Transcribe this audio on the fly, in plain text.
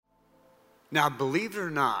Now, believe it or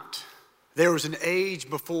not, there was an age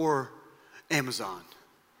before Amazon,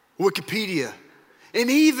 Wikipedia, and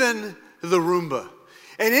even the Roomba.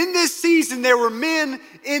 And in this season, there were men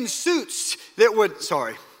in suits that would,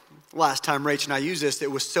 last time Rach and I used this,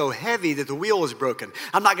 it was so heavy that the wheel was broken.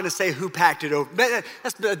 I'm not going to say who packed it over.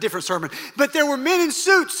 That's a different sermon. But there were men in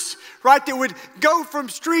suits, right, that would go from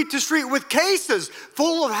street to street with cases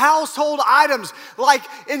full of household items like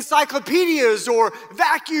encyclopedias or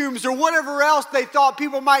vacuums or whatever else they thought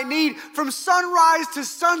people might need. From sunrise to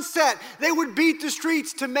sunset, they would beat the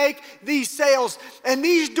streets to make these sales. And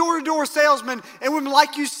these door-to-door salesmen and women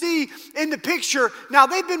like you see in the picture, now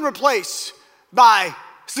they've been replaced by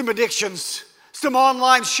some addictions, some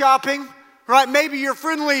online shopping, right? Maybe your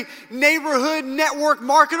friendly neighborhood network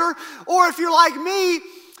marketer, or if you're like me,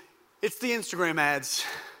 it's the Instagram ads,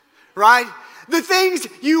 right? The things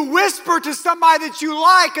you whisper to somebody that you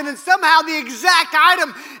like, and then somehow the exact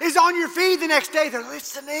item is on your feed the next day. They're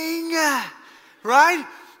listening, right?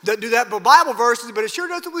 Doesn't do that with Bible verses, but it sure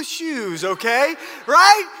does it with shoes, okay?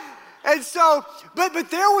 Right? And so, but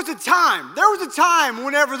there was a time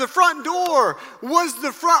whenever the front door was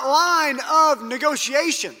the front line of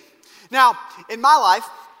negotiation. Now, in my life,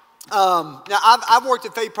 I've worked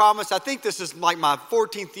at Faith Promise. I think this is like my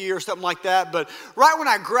 14th year or something like that. But right when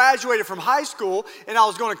I graduated from high school and I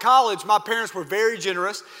was going to college, my parents were very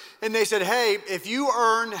generous. And they said, hey, if you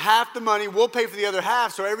earn half the money, we'll pay for the other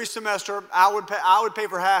half. So every semester, I would pay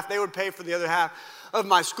for half. They would pay for the other half of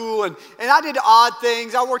my school. And I did odd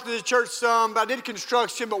things. I worked at the church some, but I did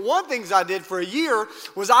construction. But one of the things I did for a year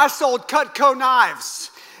was I sold Cutco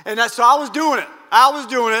knives. And so I was doing it.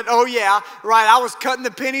 Oh yeah, right. I was cutting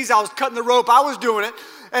the pennies. I was cutting the rope. I was doing it.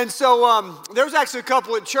 And so there was actually a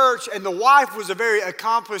couple at church, and the wife was a very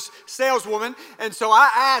accomplished saleswoman. And so I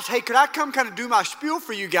asked, hey, could I come kind of do my spiel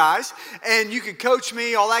for you guys? And you could coach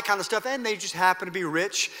me, all that kind of stuff. And they just happened to be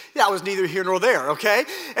rich. Yeah, I was neither here nor there, okay?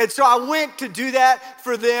 And so I went to do that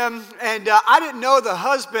for them. And I didn't know the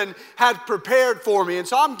husband had prepared for me. And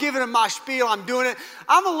so I'm giving him my spiel. I'm doing it.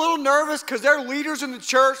 I'm a little nervous because they're leaders in the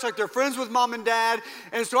church, like they're friends with mom and dad.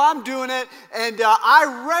 And so I'm doing it. And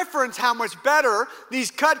I reference how much better these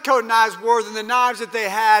Cutco knives were than the knives that they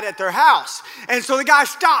had at their house. And so the guy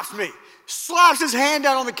stops me, slaps his hand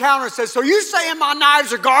down on the counter and says, so you saying my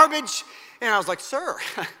knives are garbage? And I was like, sir,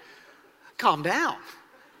 calm down.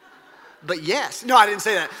 But yes. No, I didn't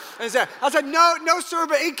say that. I said, no, sir,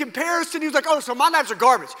 but in comparison, he was like, oh, so my knives are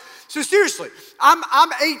garbage. So seriously, I'm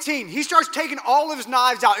 18. He starts taking all of his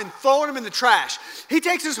knives out and throwing them in the trash. He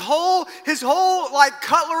takes his whole like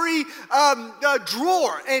cutlery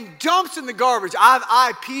drawer and dumps in the garbage.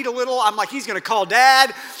 I peed a little. I'm like, he's going to call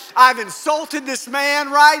dad. I've insulted this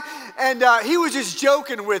man, right? And he was just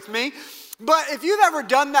joking with me. But if you've ever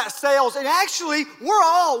done that sales, and actually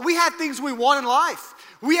we have things we want in life.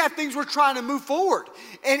 We have things we're trying to move forward.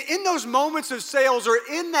 And in those moments of sales, or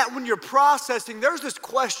in that when you're processing, there's this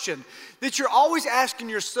question that you're always asking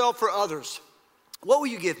yourself for others. What will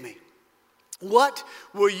you give me? What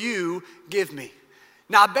will you give me?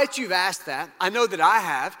 Now, I bet you've asked that. I know that I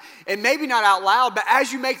have. And maybe not out loud, but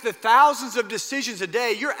as you make the thousands of decisions a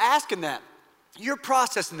day, you're asking that. You're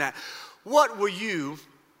processing that. What will you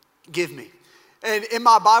give me? And in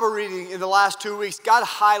my Bible reading in the last 2 weeks, God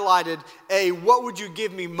highlighted a what would you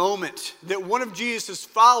give me moment that one of Jesus'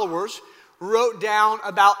 followers wrote down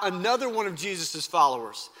about another one of Jesus'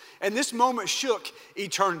 followers. And this moment shook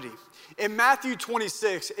eternity. In Matthew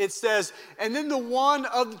 26, it says, and then the one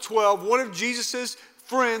of the 12, one of Jesus'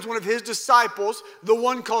 friends, one of his disciples, the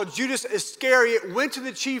one called Judas Iscariot, went to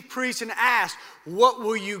the chief priests and asked, what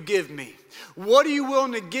will you give me? What are you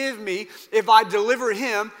willing to give me if I deliver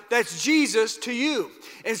him, that's Jesus, to you?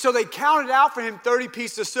 And so they counted out for him 30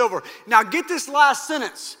 pieces of silver. Now get this last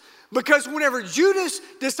sentence, because whenever Judas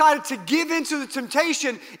decided to give into the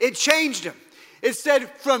temptation, it changed him. It said,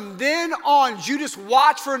 from then on, Judas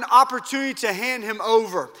watched for an opportunity to hand him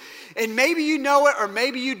over. And maybe you know it or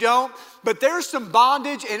maybe you don't, but there's some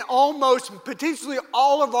bondage in almost potentially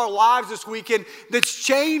all of our lives this weekend that's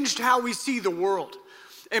changed how we see the world.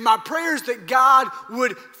 And my prayer is that God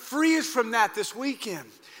would free us from that this weekend.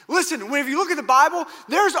 Listen, if you look at the Bible,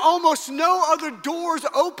 there's almost no other doors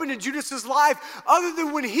open in Judas's life other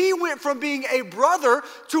than when he went from being a brother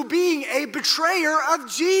to being a betrayer of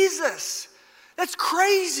Jesus. That's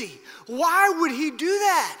crazy. Why would he do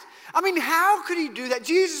that? I mean, how could he do that?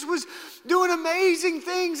 Jesus was doing amazing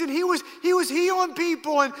things, and he was healing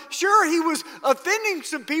people, and sure, he was offending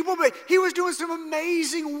some people, but he was doing some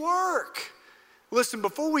amazing work. Listen,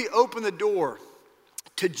 before we open the door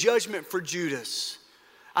to judgment for Judas,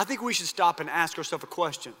 I think we should stop and ask ourselves a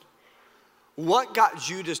question. What got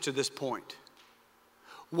Judas to this point?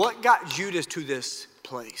 What got Judas to this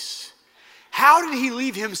place? How did he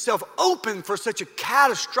leave himself open for such a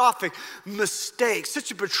catastrophic mistake,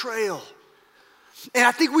 such a betrayal? And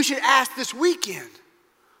I think we should ask this weekend,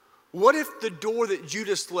 what if the door that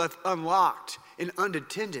Judas left unlocked and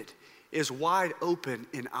unattended is wide open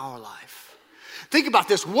in our life? Think about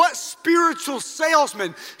this. What spiritual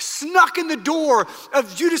salesman snuck in the door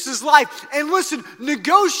of Judas's life and listen,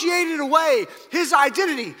 negotiated away his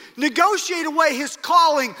identity, negotiated away his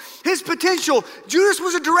calling, his potential. Judas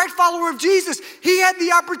was a direct follower of Jesus. He had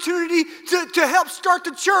the opportunity to help start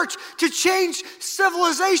the church, to change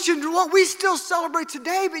civilization, to what we still celebrate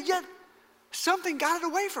today, but yet something got it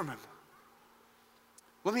away from him.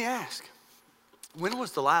 Let me ask, when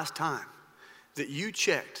was the last time that you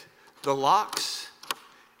checked the locks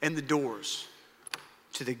and the doors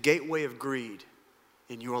to the gateway of greed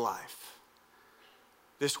in your life?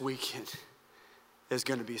 This weekend is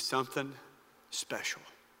going to be something special.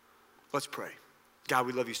 Let's pray. God,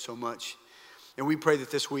 we love you so much. And we pray that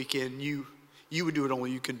this weekend you would do what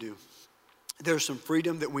only you can do. There's some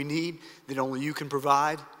freedom that we need that only you can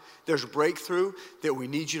provide. There's breakthrough that we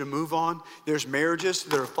need you to move on. There's marriages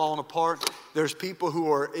that are falling apart. There's people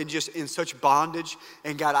who are in such bondage.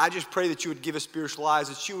 And God, I just pray that you would give us spiritual eyes,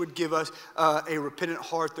 that you would give us a repentant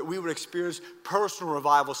heart, that we would experience personal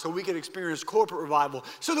revival so we could experience corporate revival,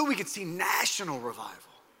 so that we could see national revival.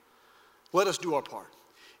 Let us do our part.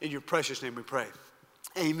 In your precious name we pray.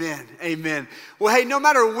 Amen, amen. Well, hey, no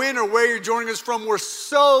matter when or where you're joining us from, we're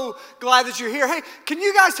so glad that you're here. Hey, can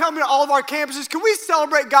you guys help me to all of our campuses? Can we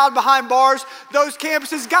celebrate God behind bars, those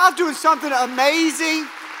campuses? God's doing something amazing.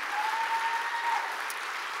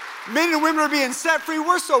 Men and women are being set free.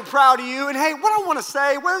 We're so proud of you. And hey, what I want to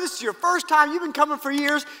say, whether this is your first time, you've been coming for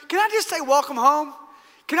years, can I just say welcome home?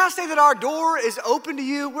 Can I say that our door is open to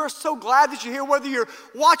you? We're so glad that you're here, whether you're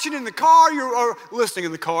watching in the car or listening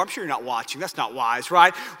in the car. I'm sure you're not watching. That's not wise,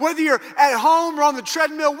 right? Whether you're at home or on the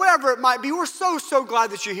treadmill, whatever it might be, we're so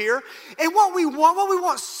glad that you're here. And what we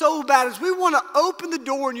want so bad is we want to open the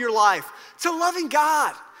door in your life to loving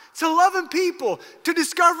God, to loving people, to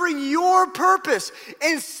discovering your purpose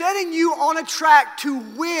and setting you on a track to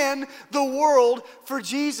win the world for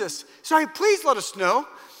Jesus. So hey, please let us know,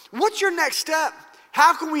 what's your next step?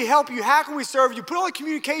 How can we help you? How can we serve you? Put on a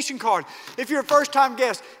communication card. If you're a first-time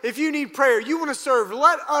guest, if you need prayer, you want to serve,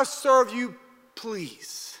 let us serve you,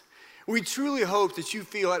 please. We truly hope that you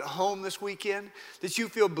feel at home this weekend, that you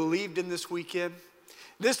feel believed in this weekend.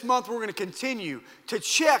 This month, we're going to continue to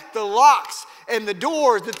check the locks and the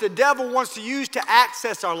doors that the devil wants to use to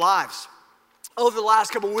access our lives. Over the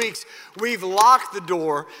last couple of weeks, we've locked the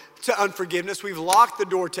door to unforgiveness, we've locked the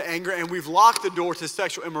door to anger, and we've locked the door to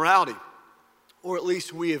sexual immorality. Or at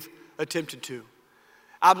least we have attempted to.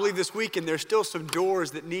 I believe this weekend there's still some doors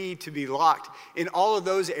that need to be locked in all of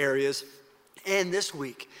those areas. And this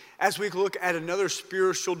week, as we look at another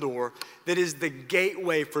spiritual door that is the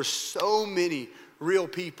gateway for so many real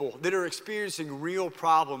people that are experiencing real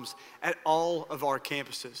problems at all of our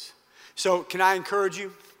campuses. So can I encourage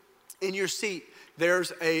you? In your seat,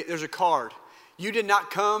 there's a card. You did not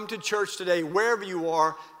come to church today, wherever you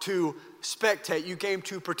are, to spectate. You came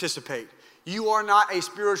to participate. You are not a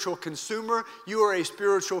spiritual consumer, you are a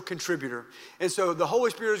spiritual contributor. And so the Holy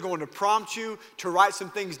Spirit is going to prompt you to write some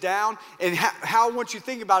things down. And how I want you to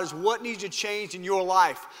think about is what needs to change in your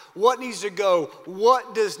life. What needs to go,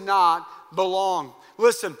 what does not belong.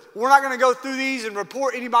 Listen, we're not going to go through these and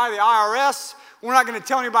report anybody to the IRS. We're not going to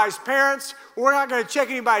tell anybody's parents. We're not going to check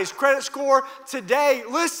anybody's credit score. Today,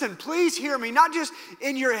 listen, please hear me, not just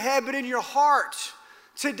in your head, but in your heart.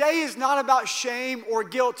 Today is not about shame or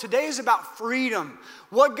guilt. Today is about freedom.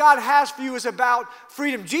 What God has for you is about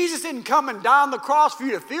freedom. Jesus didn't come and die on the cross for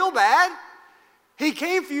you to feel bad. He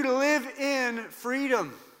came for you to live in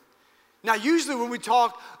freedom. Now, usually when we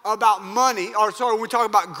talk about money, when we talk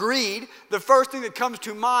about greed, the first thing that comes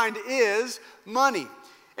to mind is money.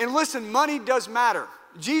 And listen, money does matter.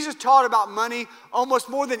 Jesus taught about money almost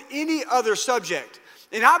more than any other subject.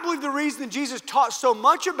 And I believe the reason that Jesus taught so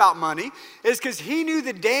much about money is because he knew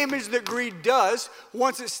the damage that greed does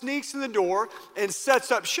once it sneaks in the door and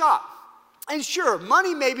sets up shop. And sure,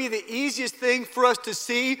 money may be the easiest thing for us to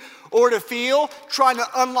see or to feel, trying to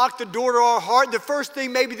unlock the door to our heart. The first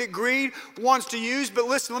thing maybe that greed wants to use. But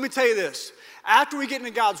listen, let me tell you this. After we get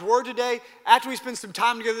into God's word today, after we spend some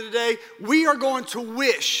time together today, we are going to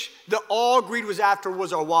wish that all greed was after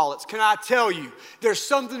was our wallets. Can I tell you, there's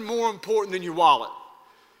something more important than your wallet.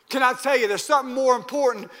 Can I tell you, there's something more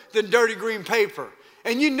important than dirty green paper.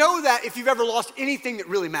 And you know that if you've ever lost anything that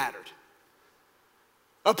really mattered.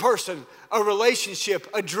 A person, a relationship,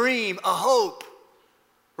 a dream, a hope,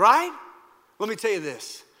 right? Let me tell you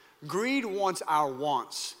this. Greed wants our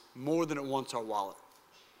wants more than it wants our wallet.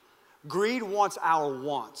 Greed wants our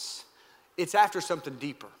wants. It's after something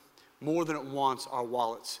deeper more than it wants our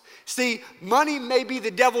wallets. See, money may be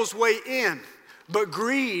the devil's way in, but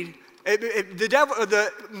greed,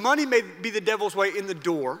 the money may be the devil's way in the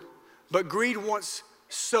door, but greed wants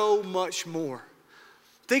so much more.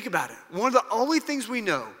 Think about it. One of the only things we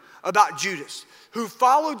know about Judas, who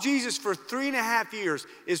followed Jesus for 3.5 years,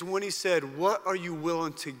 is when he said, "What are you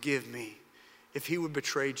willing to give me?" if he would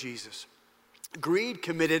betray Jesus. Greed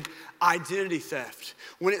committed identity theft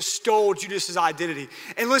when it stole Judas's identity.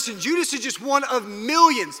 And listen, Judas is just one of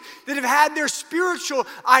millions that have had their spiritual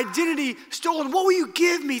identity stolen. What will you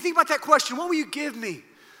give me? Think about that question. What will you give me?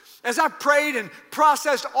 As I prayed and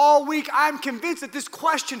processed all week, I'm convinced that this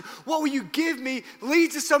question, what will you give me,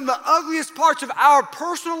 leads to some of the ugliest parts of our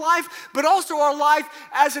personal life, but also our life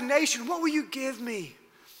as a nation. What will you give me?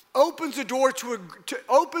 Opens the door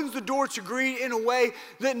to greed in a way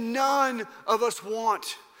that none of us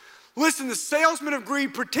want. Listen, the salesman of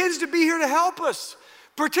greed pretends to be here to help us,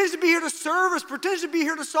 pretends to be here to serve us, pretends to be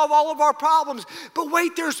here to solve all of our problems. But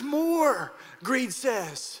wait, there's more, greed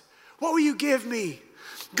says. What will you give me?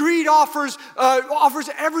 Greed offers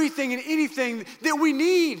everything and anything that we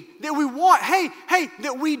need, that we want,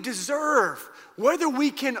 that we deserve, whether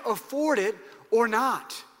we can afford it or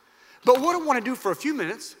not. But what I want to do for a few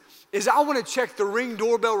minutes is I want to check the Ring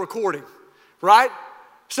doorbell recording, right?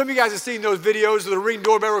 Some of you guys have seen those videos of the Ring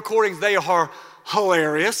doorbell recordings. They are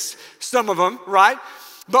hilarious, some of them, right?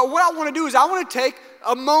 But what I want to do is I want to take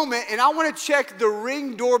a moment and I want to check the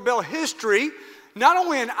Ring doorbell history, not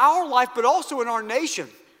only in our life, but also in our nation,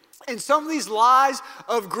 and some of these lies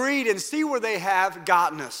of greed, and see where they have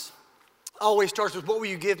gotten us. Always starts with, what will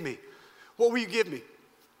you give me? What will you give me?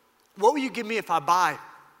 What will you give me if I buy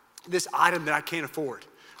this item that I can't afford,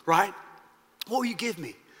 right? What will you give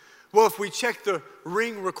me? Well, if we check the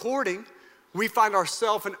Ring recording, we find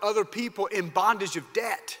ourselves and other people in bondage of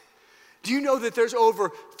debt. Do you know that there's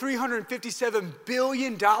over $357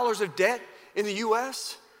 billion of debt in the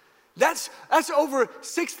U.S.? That's over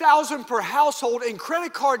 $6,000 per household in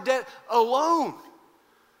credit card debt alone.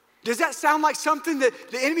 Does that sound like something that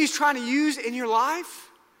the enemy is trying to use in your life?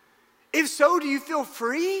 If so, do you feel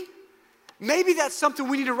free? Maybe that's something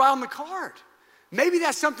we need to write on the card. Maybe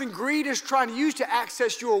that's something greed is trying to use to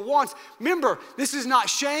access your wants. Remember, this is not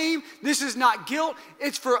shame. This is not guilt.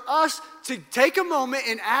 It's for us to take a moment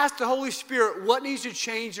and ask the Holy Spirit what needs to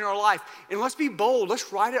change in our life. And let's be bold.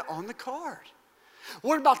 Let's write it on the card.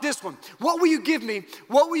 What about this one? What will you give me?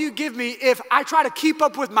 What will you give me if I try to keep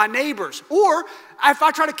up with my neighbors? Or if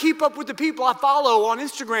I try to keep up with the people I follow on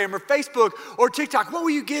Instagram or Facebook or TikTok? What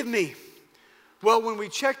will you give me? Well, when we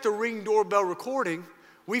check the Ring doorbell recording,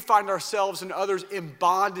 we find ourselves and others in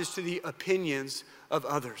bondage to the opinions of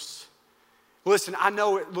others. Listen, I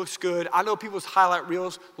know it looks good. I know people's highlight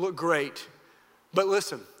reels look great. But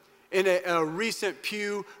listen, in a recent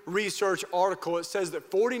Pew Research article, it says that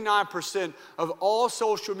 49% of all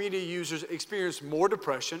social media users experience more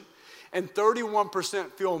depression and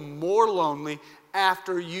 31% feel more lonely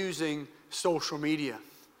after using social media.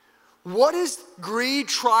 What is greed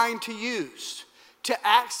trying to use to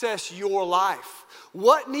access your life?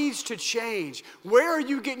 What needs to change? Where are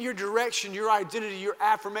you getting your direction, your identity, your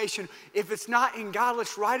affirmation? If it's not in God,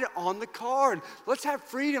 let's write it on the card. Let's have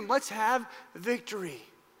freedom. Let's have victory.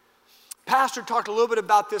 Pastor talked a little bit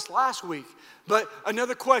about this last week, but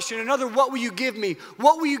another question, what will you give me?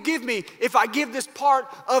 What will you give me if I give this part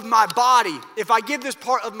of my body, if I give this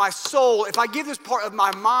part of my soul, if I give this part of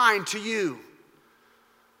my mind to you?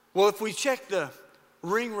 Well, if we check the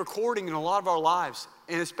Ring recording in a lot of our lives,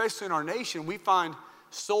 and especially in our nation, we find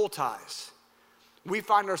soul ties. We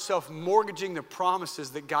find ourselves mortgaging the promises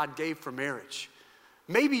that God gave for marriage.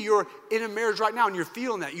 Maybe you're in a marriage right now and you're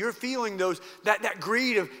feeling that. You're feeling that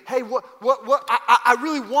greed of, hey, I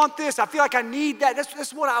really want this. I feel like I need that.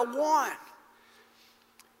 That's what I want.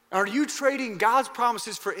 Are you trading God's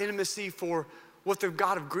promises for intimacy for what the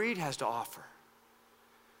God of greed has to offer?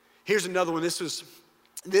 Here's another one. This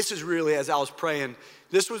is really, as I was praying,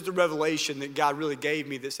 this was the revelation that God really gave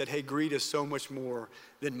me that said, hey, greed is so much more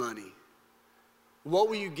than money. What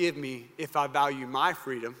will you give me if I value my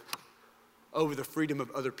freedom over the freedom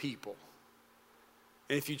of other people?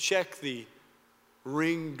 And if you check the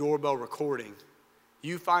Ring doorbell recording,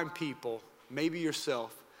 you find people, maybe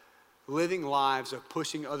yourself, living lives of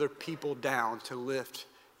pushing other people down to lift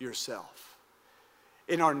yourself.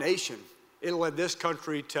 In our nation, it led this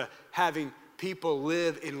country to having people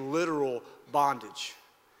live in literal bondage.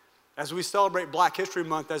 As we celebrate Black History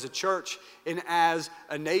Month as a church and as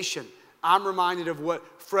a nation, I'm reminded of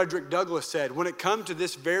what Frederick Douglass said. When it comes to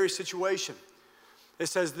this very situation, it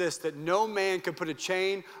says this, that no man can put a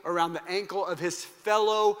chain around the ankle of his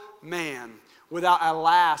fellow man without at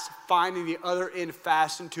last finding the other end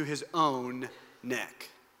fastened to his own neck.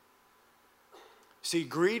 See,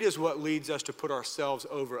 greed is what leads us to put ourselves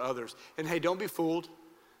over others. And hey, don't be fooled.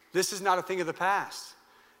 This is not a thing of the past.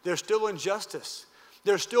 There's still injustice.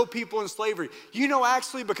 There's still people in slavery. You know,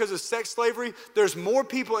 actually, because of sex slavery, there's more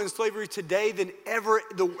people in slavery today than ever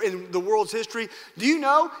in the world's history. Do you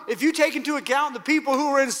know, if you take into account the people who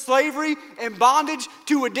are in slavery and bondage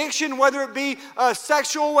to addiction, whether it be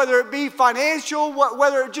sexual, whether it be financial,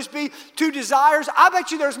 whether it just be to desires, I bet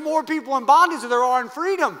you there's more people in bondage than there are in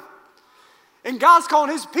freedom. And God's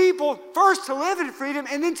calling his people first to live in freedom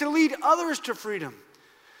and then to lead others to freedom.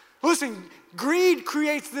 Listen, greed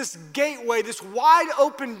creates this gateway, this wide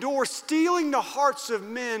open door, stealing the hearts of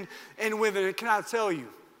men and women. And can I tell you,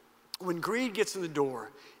 when greed gets in the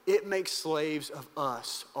door, it makes slaves of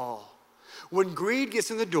us all. When greed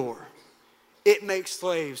gets in the door, it makes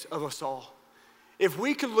slaves of us all. If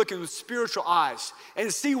we could look in with spiritual eyes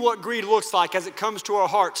and see what greed looks like as it comes to our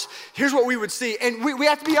hearts, here's what we would see. And we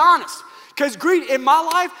have to be honest, because greed, in my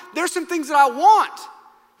life, there's some things that I want.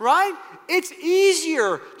 Right? It's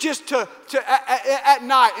easier just to at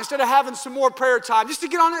night, instead of having some more prayer time, just to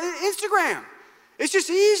get on Instagram. It's just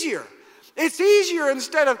easier. It's easier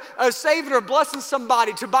instead of saving or blessing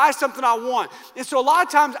somebody to buy something I want. And so a lot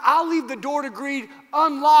of times I'll leave the door to greed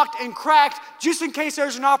unlocked and cracked just in case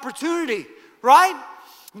there's an opportunity, right?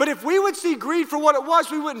 But if we would see greed for what it was,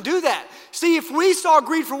 we wouldn't do that. See, if we saw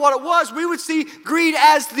greed for what it was, we would see greed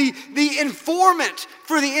as the informant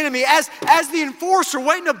for the enemy, as the enforcer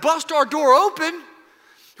waiting to bust our door open.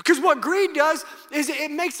 Because what greed does is it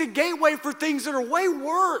makes a gateway for things that are way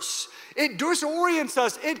worse. It disorients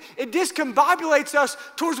us. It discombobulates us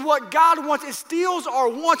towards what God wants. It steals our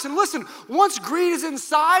wants. And listen, once greed is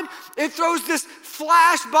inside, it throws this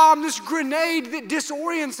flash bomb, this grenade that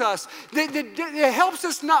disorients us, that helps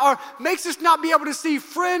us not, or makes us not be able to see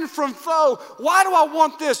friend from foe. Why do I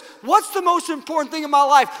want this? What's the most important thing in my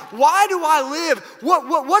life? Why do I live?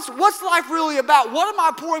 What's life really about? What am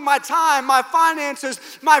I pouring my time, my finances,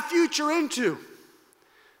 my future into?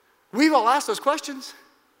 We've all asked those questions.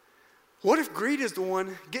 What if greed is the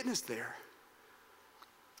one getting us there?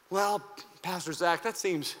 Well, Pastor Zach, that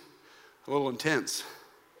seems a little intense,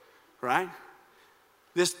 right?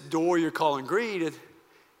 This door you're calling greed,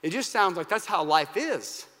 it just sounds like that's how life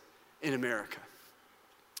is in America.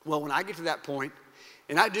 Well, when I get to that point,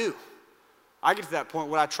 and I get to that point,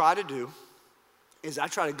 what I try to do is I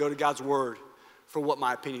try to go to God's word for what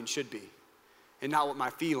my opinion should be and not what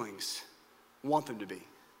my feelings want them to be.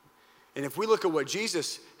 And if we look at what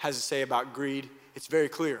Jesus has to say about greed, it's very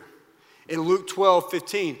clear. In Luke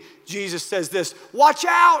 12:15, Jesus says this, "Watch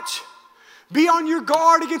out, be on your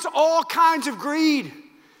guard against all kinds of greed."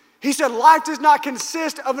 He said, life does not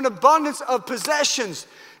consist of an abundance of possessions.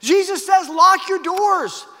 Jesus says, lock your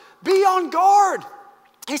doors, be on guard.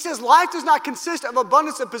 He says, life does not consist of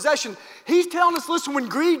abundance of possession. He's telling us, listen, when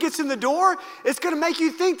greed gets in the door, it's gonna make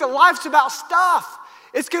you think that life's about stuff.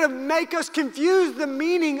 It's going to make us confuse the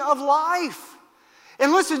meaning of life.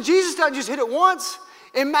 And listen, Jesus doesn't just hit it once.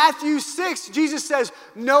 In Matthew 6, Jesus says,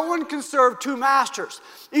 no one can serve two masters.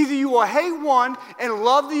 Either you will hate one and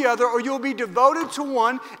love the other, or you'll be devoted to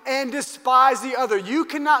one and despise the other. You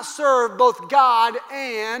cannot serve both God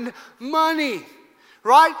and money,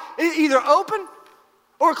 right? Either open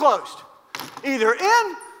or closed. Either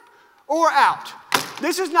in or out.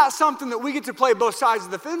 This is not something that we get to play both sides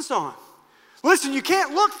of the fence on. Listen, you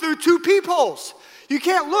can't look through two peepholes. You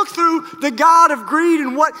can't look through the God of greed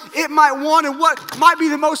and what it might want and what might be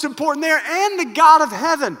the most important there and the God of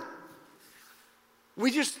heaven.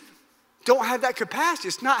 We just don't have that capacity.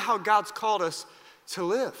 It's not how God's called us to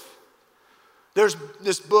live. There's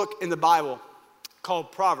this book in the Bible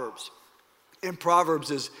called Proverbs. And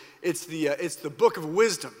Proverbs it's the book of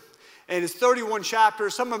wisdom. And it's 31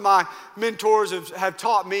 chapters. Some of my mentors have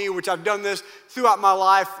taught me, which I've done this throughout my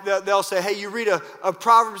life. They'll say, hey, you read a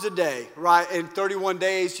Proverbs a day, right? In 31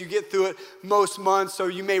 days, you get through it most months, so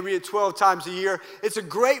you may read it 12 times a year. It's a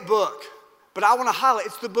great book, but I want to highlight,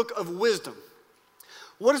 it's the book of wisdom.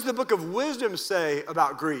 What does the book of wisdom say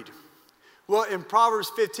about greed? Well, in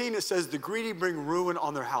Proverbs 15, it says, the greedy bring ruin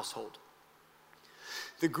on their household.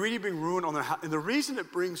 The greedy bring ruin on their house. And the reason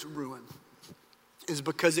it brings ruin is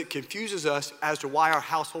because it confuses us as to why our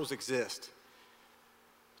households exist.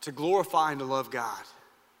 To glorify and to love God.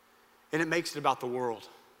 And it makes it about the world.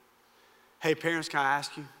 Hey, parents, can I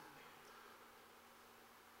ask you?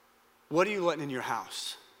 What are you letting in your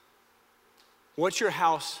house? What's your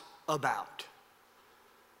house about.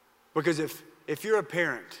 Because if you're a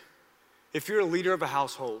parent, if you're a leader of a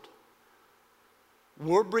household,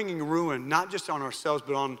 we're bringing ruin not just on ourselves,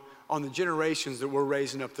 but on the generations that we're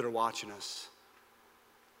raising up that are watching us.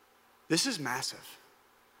 This is massive.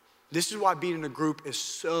 This is why being in a group is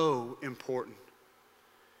so important.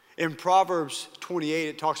 In Proverbs 28,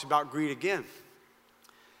 it talks about greed again.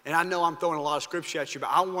 And I know I'm throwing a lot of scripture at you,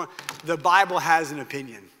 but the Bible has an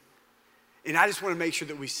opinion. And I just want to make sure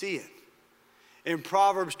that we see it. In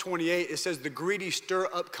Proverbs 28, it says, the greedy stir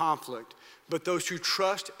up conflict, but those who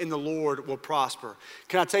trust in the Lord will prosper.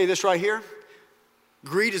 Can I tell you this right here?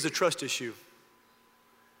 Greed is a trust issue.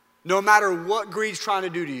 No matter what greed's trying to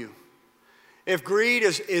do to you. If greed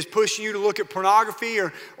is pushing you to look at pornography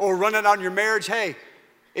or running on your marriage, hey,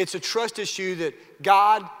 it's a trust issue that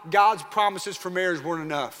God's promises for marriage weren't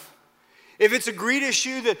enough. If it's a greed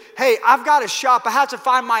issue that, hey, I've got to shop, I have to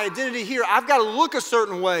find my identity here, I've got to look a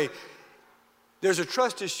certain way. There's a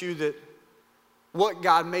trust issue that what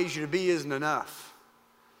God made you to be isn't enough.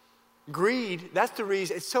 Greed, that's the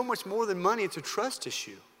reason, it's so much more than money, it's a trust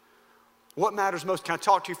issue. What matters most? Can I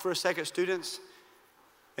talk to you for a second, students?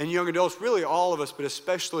 And young adults, really all of us, but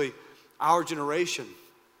especially our generation.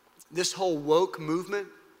 This whole woke movement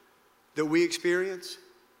that we experience,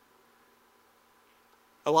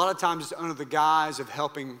 a lot of times it's under the guise of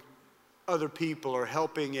helping other people or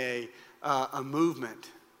helping a movement.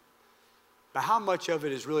 But how much of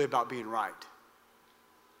it is really about being right?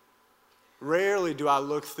 Rarely do I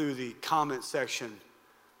look through the comment section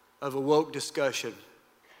of a woke discussion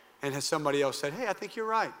and has somebody else said, hey, I think you're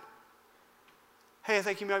right. Hey, I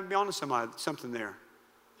think you might be onto something there.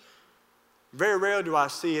 Very rarely do I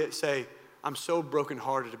see it say, I'm so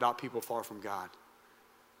brokenhearted about people far from God.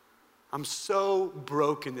 I'm so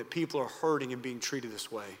broken that people are hurting and being treated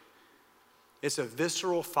this way. It's a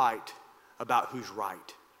visceral fight about who's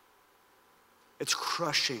right. It's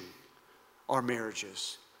crushing our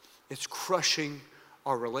marriages. It's crushing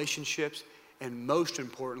our relationships. And most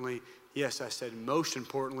importantly, yes, I said most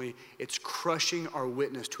importantly, it's crushing our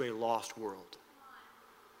witness to a lost world.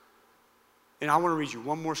 And I want to read you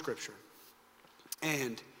one more scripture.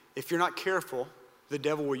 And if you're not careful, the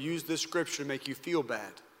devil will use this scripture to make you feel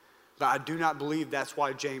bad. But I do not believe that's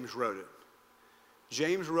why James wrote it.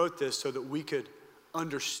 James wrote this so that we could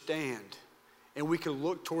understand and we could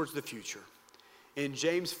look towards the future. In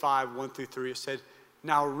James 5, 1 through 3, it said,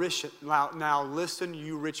 Now listen,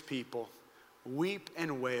 you rich people, weep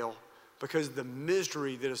and wail because of the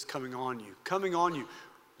misery that is coming on you.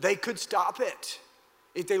 They could stop it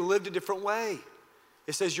if they lived a different way.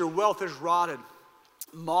 It says, your wealth is rotted.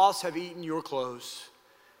 Moths have eaten your clothes.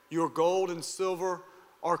 Your gold and silver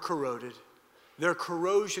are corroded. Their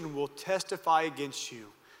corrosion will testify against you.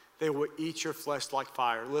 They will eat your flesh like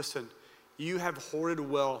fire. Listen, you have hoarded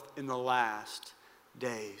wealth in the last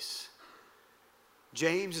days.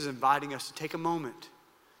 James is inviting us to take a moment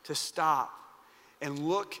to stop and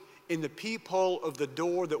look in the peephole of the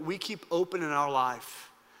door that we keep open in our life.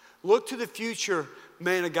 Look to the future,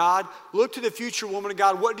 man of God. Look to the future, woman of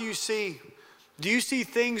God. What do you see? Do you see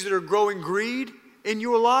things that are growing greed in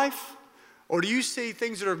your life? Or do you see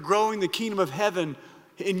things that are growing the kingdom of heaven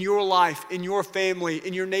in your life, in your family,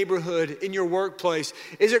 in your neighborhood, in your workplace?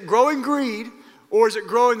 Is it growing greed or is it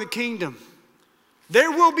growing the kingdom?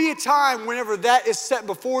 There will be a time whenever that is set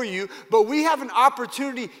before you, but we have an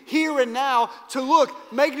opportunity here and now to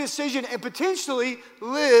look, make a decision, and potentially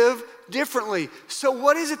live differently. So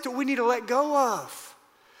what is it that we need to let go of?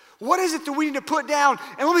 What is it that we need to put down?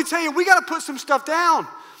 And let me tell you, we got to put some stuff down.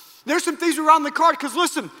 There's some things around the card, because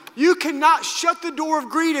listen, you cannot shut the door of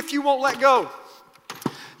greed if you won't let go.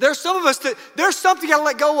 There's some of us that there's something you got to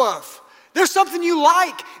let go of. There's something you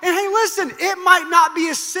like. And hey, listen, it might not be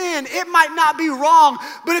a sin. It might not be wrong.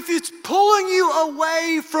 But if it's pulling you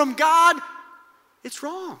away from God, it's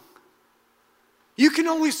wrong. You can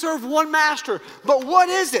only serve one master. But what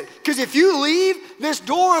is it? Because if you leave this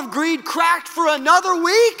door of greed cracked for another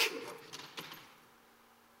week,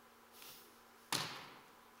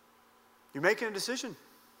 you're making a decision.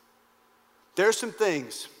 There's some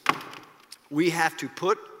things we have to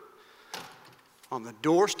put on the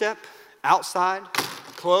doorstep, outside,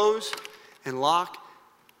 close and lock,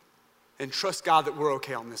 and trust God that we're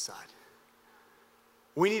okay on this side.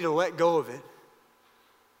 We need to let go of it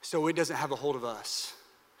so it doesn't have a hold of us.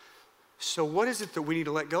 So what is it that we need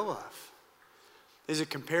to let go of? Is it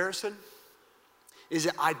comparison? Is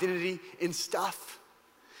it identity in stuff?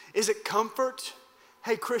 Is it comfort?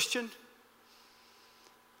 Hey, Christian,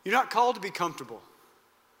 you're not called to be comfortable.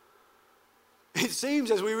 It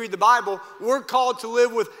seems as we read the Bible, we're called to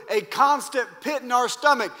live with a constant pit in our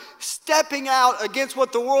stomach, stepping out against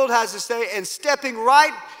what the world has to say and stepping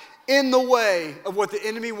right in the way of what the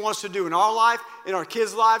enemy wants to do in our life, in our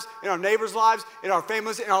kids' lives, in our neighbors' lives, in our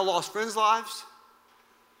families, in our lost friends' lives.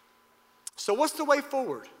 So what's the way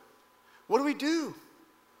forward? What do we do?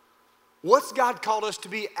 What's God called us to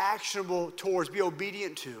be actionable towards, be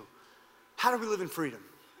obedient to? How do we live in freedom?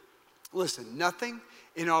 Listen, nothing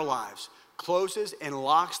in our lives closes and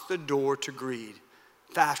locks the door to greed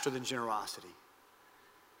faster than generosity.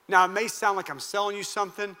 Now, it may sound like I'm selling you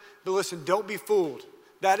something, but listen, don't be fooled.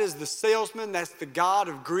 That is the salesman, that's the god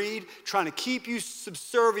of greed, trying to keep you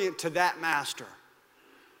subservient to that master.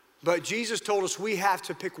 But Jesus told us we have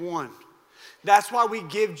to pick one. That's why we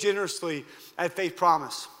give generously at Faith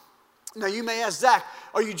Promise. Now, you may ask, Zach,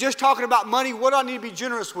 are you just talking about money? What do I need to be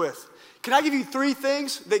generous with? Can I give you 3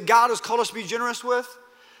 things that God has called us to be generous with?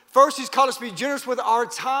 First, he's called us to be generous with our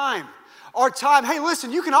time. Our time. Hey,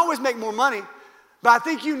 listen, you can always make more money, but I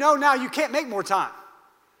think you know now you can't make more time.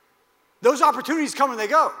 Those opportunities come and they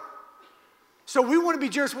go. So we want to be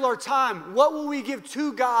generous with our time. What will we give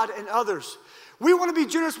to God and others? We want to be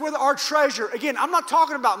generous with our treasure. Again, I'm not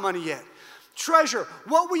talking about money yet. Treasure.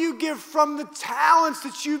 What will you give from the talents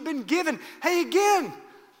that you've been given? Hey, again,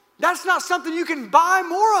 that's not something you can buy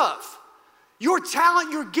more of. Your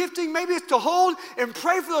talent, your gifting, maybe it's to hold and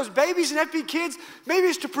pray for those babies and FP kids. Maybe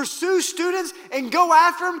it's to pursue students and go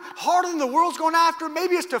after them harder than the world's going after them.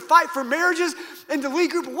 Maybe it's to fight for marriages and to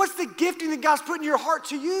lead group. What's the gifting that God's put in your heart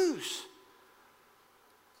to use?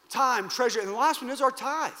 Time, treasure, and the last one is our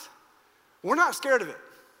tithe. We're not scared of it.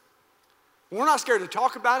 We're not scared to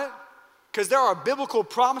talk about it because there are biblical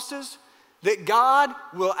promises that God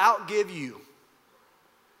will outgive you.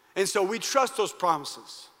 And so we trust those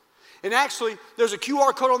promises. And actually, there's a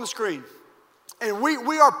QR code on the screen. And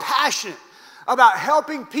we are passionate about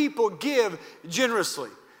helping people give generously.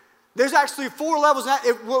 There's actually 4 levels. At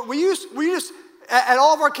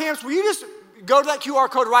all of our camps, will you just go to that QR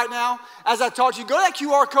code right now? As I taught you, go to that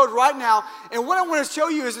QR code right now. And what I want to show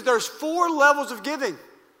you is that there's 4 levels of giving.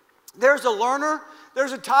 There's a learner,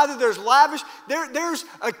 there's a tither, there's lavish, there's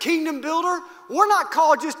a kingdom builder. We're not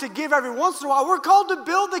called just to give every once in a while. We're called to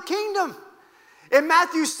build the kingdom. In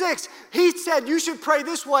Matthew 6, he said you should pray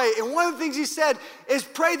this way. And one of the things he said is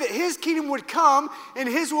pray that his kingdom would come and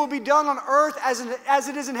his will be done on earth as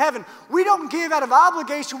it is in heaven. We don't give out of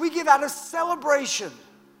obligation, we give out of celebration.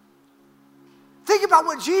 Think about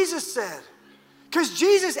what Jesus said. Because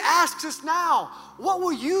Jesus asks us now, what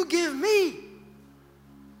will you give me?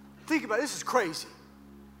 Think about it, this is crazy.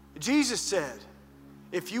 Jesus said,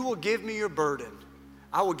 if you will give me your burden,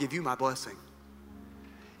 I will give you my blessing.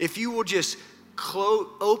 If you will just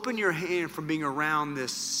open your hand from being around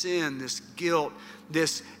this sin, this guilt,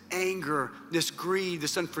 this anger, this greed,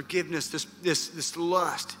 this unforgiveness, this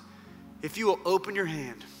lust. If you will open your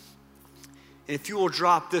hand, and if you will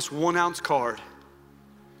drop this 1-ounce card,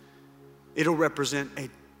 it'll represent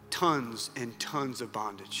tons and tons of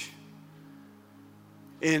bondage.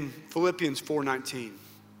 In Philippians 4:19,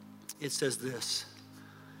 it says this,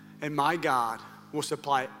 and my God will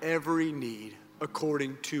supply every need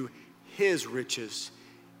according to his riches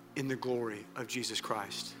in the glory of Jesus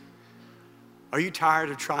Christ. Are you tired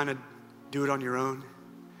of trying to do it on your own?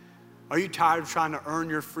 Are you tired of trying to earn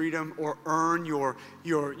your freedom or earn your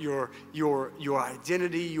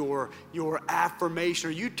identity, your affirmation?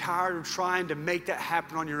 Are you tired of trying to make that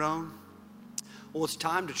happen on your own? Well, it's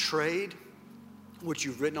time to trade what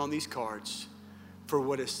you've written on these cards for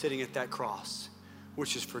what is sitting at that cross,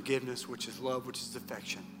 which is forgiveness, which is love, which is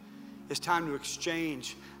affection. It's time to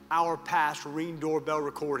exchange our past Ring doorbell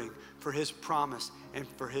recording for his promise and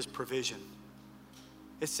for his provision.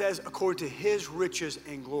 It says, according to his riches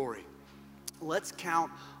and glory. Let's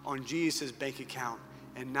count on Jesus' bank account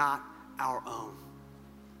and not our own.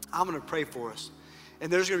 I'm going to pray for us.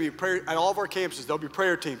 And there's going to be prayer at all of our campuses. There'll be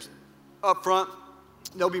prayer teams up front.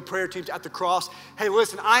 There'll be prayer teams at the cross. Hey,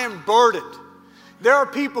 listen, I am burdened. There are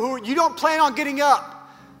people who you don't plan on getting up.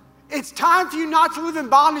 It's time for you not to live in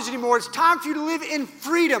bondage anymore. It's time for you to live in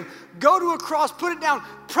freedom. Go to a cross, put it down,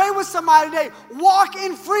 pray with somebody today. Walk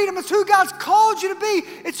in freedom. It's who God's called you to be.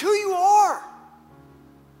 It's who you are.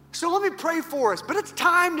 So let me pray for us. But it's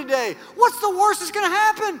time today. What's the worst that's going to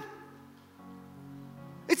happen?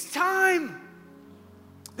 It's time.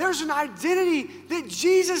 There's an identity that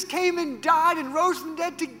Jesus came and died and rose from the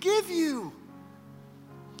dead to give you.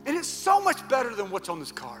 And it's so much better than what's on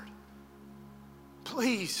this card.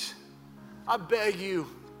 Please, I beg you,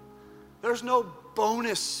 there's no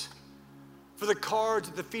bonus for the cards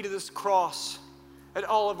at the feet of this cross at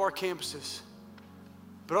all of our campuses.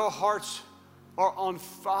 But our hearts are on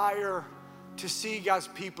fire to see God's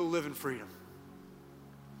people live in freedom.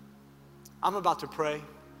 I'm about to pray.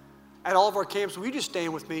 At all of our camps, will you just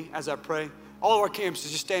stand with me as I pray? All of our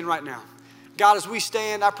campuses, just stand right now. God, as we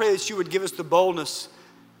stand, I pray that you would give us the boldness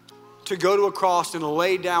to go to a cross and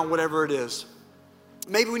lay down whatever it is.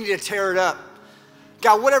 Maybe we need to tear it up.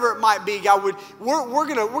 God, whatever it might be, God, we're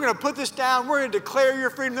gonna put this down. We're gonna declare your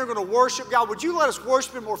freedom. They're gonna worship. God, would you let us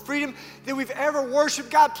worship in more freedom than we've ever worshiped?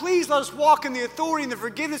 God, please let us walk in the authority and the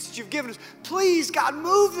forgiveness that you've given us. Please, God,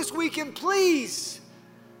 move this weekend, please.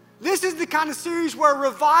 This is the kind of series where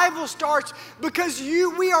revival starts because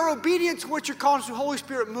we are obedient to what you're calling us to. Holy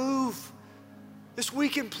Spirit, move this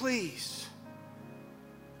weekend, please.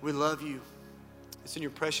 We love you. It's in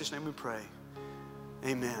your precious name we pray.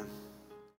 Amen.